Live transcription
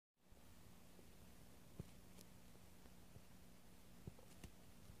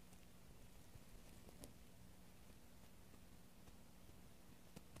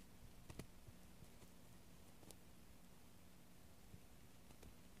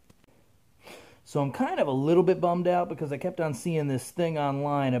So I'm kind of a little bit bummed out because I kept on seeing this thing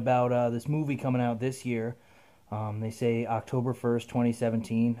online about this movie coming out this year. They say October 1st,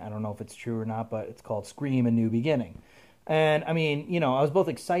 2017. I don't know if it's true or not, but it's called Scream: A New Beginning. And I mean, you know, I was both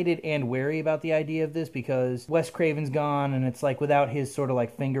excited and wary about the idea of this because Wes Craven's gone, and it's like without his sort of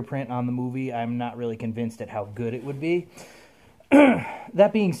like fingerprint on the movie, I'm not really convinced at how good it would be.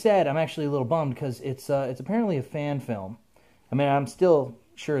 That being said, I'm actually a little bummed because it's apparently a fan film. I mean, I'm still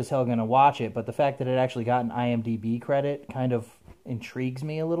sure as hell gonna watch it, but the fact that it actually got an IMDb credit kind of intrigues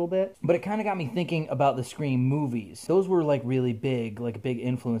me a little bit. But it kind of got me thinking about the Scream movies. Those were like really big, like a big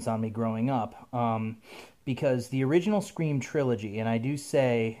influence on me growing up. Because the original Scream trilogy, and I do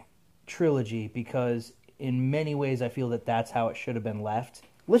say trilogy because in many ways I feel that that's how it should have been left.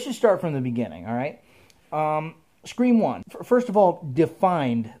 Let's just start from the beginning, all right? Scream 1, first of all,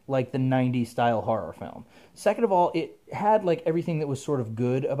 defined like the 90s style horror film. Second of all, it had like everything that was sort of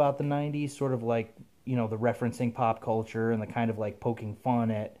good about the 90s, sort of like, you know, the referencing pop culture and the kind of like poking fun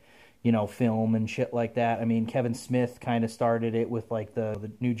at, you know, film and shit like that. I mean, Kevin Smith kind of started it with like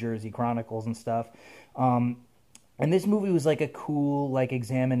the New Jersey Chronicles and stuff. And this movie was like a cool like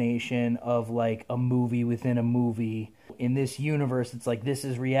examination of like a movie within a movie. In this universe, it's like this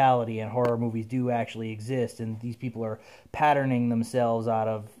is reality and horror movies do actually exist and these people are patterning themselves out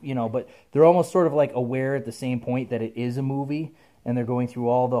of, you know, but they're almost sort of like aware at the same point that it is a movie and they're going through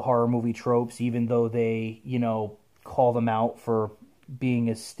all the horror movie tropes even though they, you know, call them out for being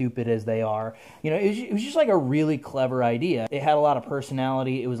as stupid as they are. You know, it was just like a really clever idea. It had a lot of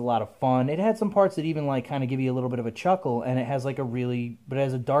personality. It was a lot of fun. It had some parts that even like kind of give you a little bit of a chuckle, and it has like but it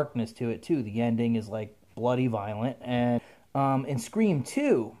has a darkness to it too. The ending is like bloody violent. And in Scream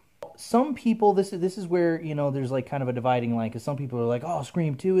 2, some people, this is where, you know, there's like kind of a dividing line because some people are like, oh,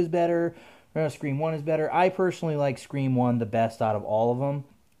 Scream 2 is better, or Scream 1 is better. I personally like Scream 1 the best out of all of them.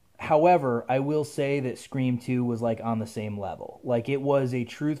 However, I will say that Scream 2 was like on the same level. Like it was a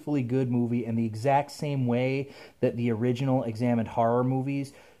truthfully good movie in the exact same way that the original examined horror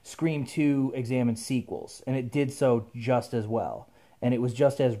movies. Scream 2 examined sequels, and it did so just as well. And it was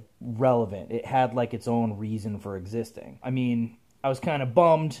just as relevant. It had like its own reason for existing. I mean, I was kind of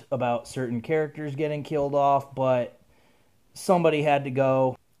bummed about certain characters getting killed off, but somebody had to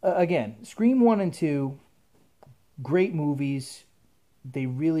go. Again, Scream 1 and 2, great movies. They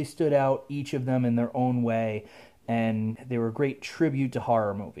really stood out, each of them in their own way, and they were a great tribute to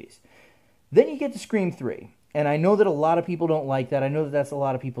horror movies. Then you get to Scream 3, and I know that a lot of people don't like that. I know that that's a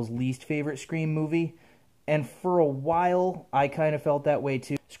lot of people's least favorite Scream movie, and for a while, I kind of felt that way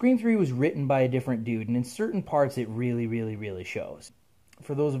too. Scream 3 was written by a different dude, and in certain parts, it really, really, really shows.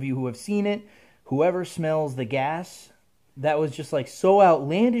 For those of you who have seen it, whoever smells the gas, that was just like so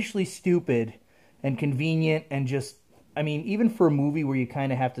outlandishly stupid and convenient and just, I mean, even for a movie where you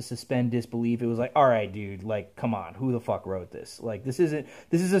kind of have to suspend disbelief, it was like, all right, dude, like, come on, who the fuck wrote this? Like, this is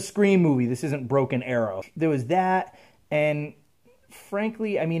a Scream movie. This isn't Broken Arrow. There was that, and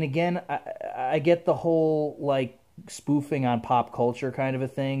frankly, I mean, again, I get the whole, like, spoofing on pop culture kind of a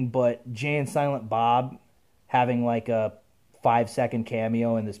thing, but Jay and Silent Bob having, like, a 5-second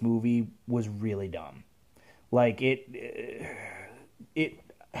cameo in this movie was really dumb. Like, it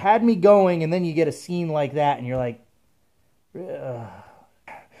had me going, and then you get a scene like that, and you're like, ugh.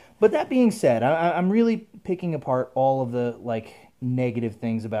 But that being said, I'm really picking apart all of the, like, negative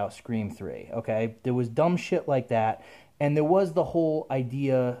things about Scream 3, okay? There was dumb shit like that, and there was the whole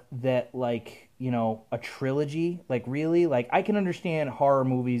idea that, like, you know, a trilogy, like, really? Like, I can understand horror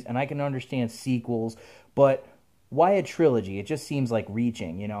movies, and I can understand sequels, but why a trilogy? It just seems like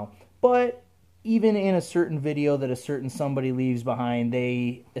reaching, you know? But even in a certain video that a certain somebody leaves behind,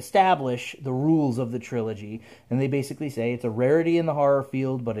 they establish the rules of the trilogy, and they basically say it's a rarity in the horror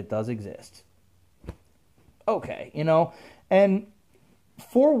field, but it does exist. Okay, you know, and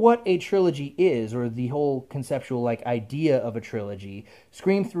for what a trilogy is, or the whole conceptual, like, idea of a trilogy,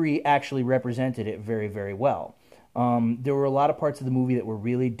 Scream 3 actually represented it very, very well. There were a lot of parts of the movie that were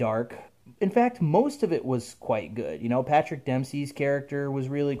really dark. In fact, most of it was quite good. You know, Patrick Dempsey's character was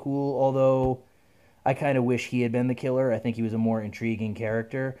really cool, although I kind of wish he had been the killer. I think he was a more intriguing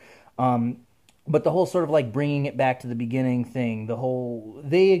character. But the whole sort of like bringing it back to the beginning thing,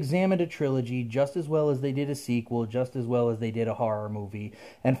 they examined a trilogy just as well as they did a sequel, just as well as they did a horror movie.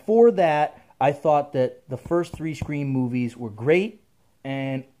 And for that, I thought that the first 3 Scream movies were great.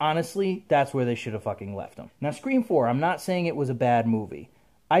 And honestly, that's where they should have fucking left them. Now, Scream 4, I'm not saying it was a bad movie.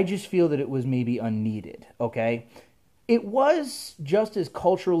 I just feel that it was maybe unneeded, okay? It was just as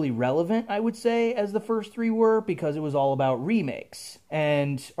culturally relevant, I would say, as the first 3 were, because it was all about remakes.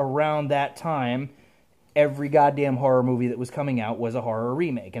 And around that time, every goddamn horror movie that was coming out was a horror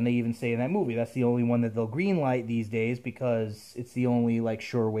remake. And they even say in that movie that's the only one that they'll greenlight these days because it's the only like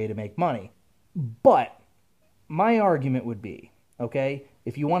sure way to make money. But my argument would be, okay,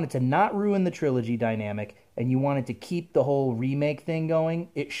 if you wanted to not ruin the trilogy dynamic and you wanted to keep the whole remake thing going,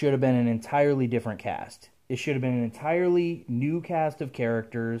 it should have been an entirely different cast. It should have been an entirely new cast of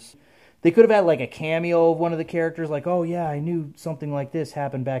characters. They could have had like a cameo of one of the characters, like, oh yeah, I knew something like this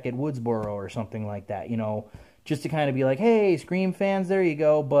happened back at Woodsboro or something like that, you know, just to kind of be like, hey, Scream fans, there you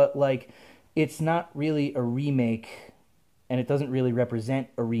go. But like, it's not really a remake, and it doesn't really represent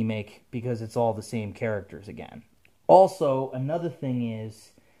a remake because it's all the same characters again. Also, another thing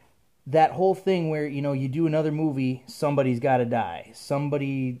is that whole thing where, you know, you do another movie, somebody's got to die.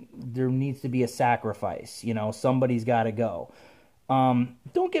 There needs to be a sacrifice, you know, somebody's got to go.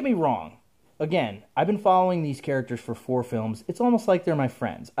 Don't get me wrong. Again, I've been following these characters for 4 films. It's almost like they're my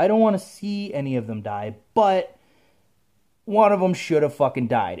friends. I don't want to see any of them die, but one of them should have fucking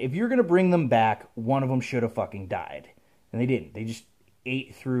died. If you're going to bring them back, one of them should have fucking died. And they didn't. They just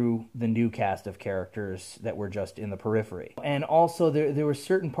ate through the new cast of characters that were just in the periphery. And also, there were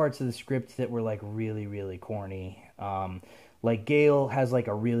certain parts of the script that were, like, really, really corny. Like, Gail has, like,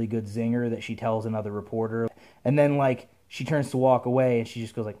 a really good zinger that she tells another reporter. And then, like, she turns to walk away, and she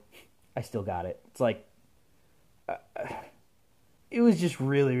just goes, like, I still got it. It's like, it was just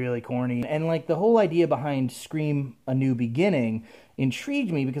really, really corny. And, like, the whole idea behind Scream A New Beginning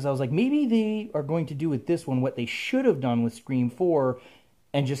intrigued me because I was like, maybe they are going to do with this one what they should have done with Scream 4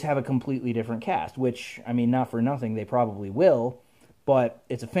 and just have a completely different cast, which, I mean, not for nothing, they probably will, but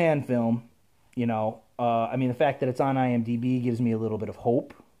it's a fan film, you know. I mean, the fact that it's on IMDb gives me a little bit of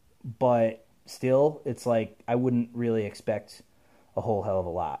hope, but still, it's like I wouldn't really expect a whole hell of a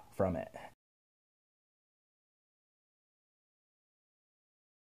lot from it.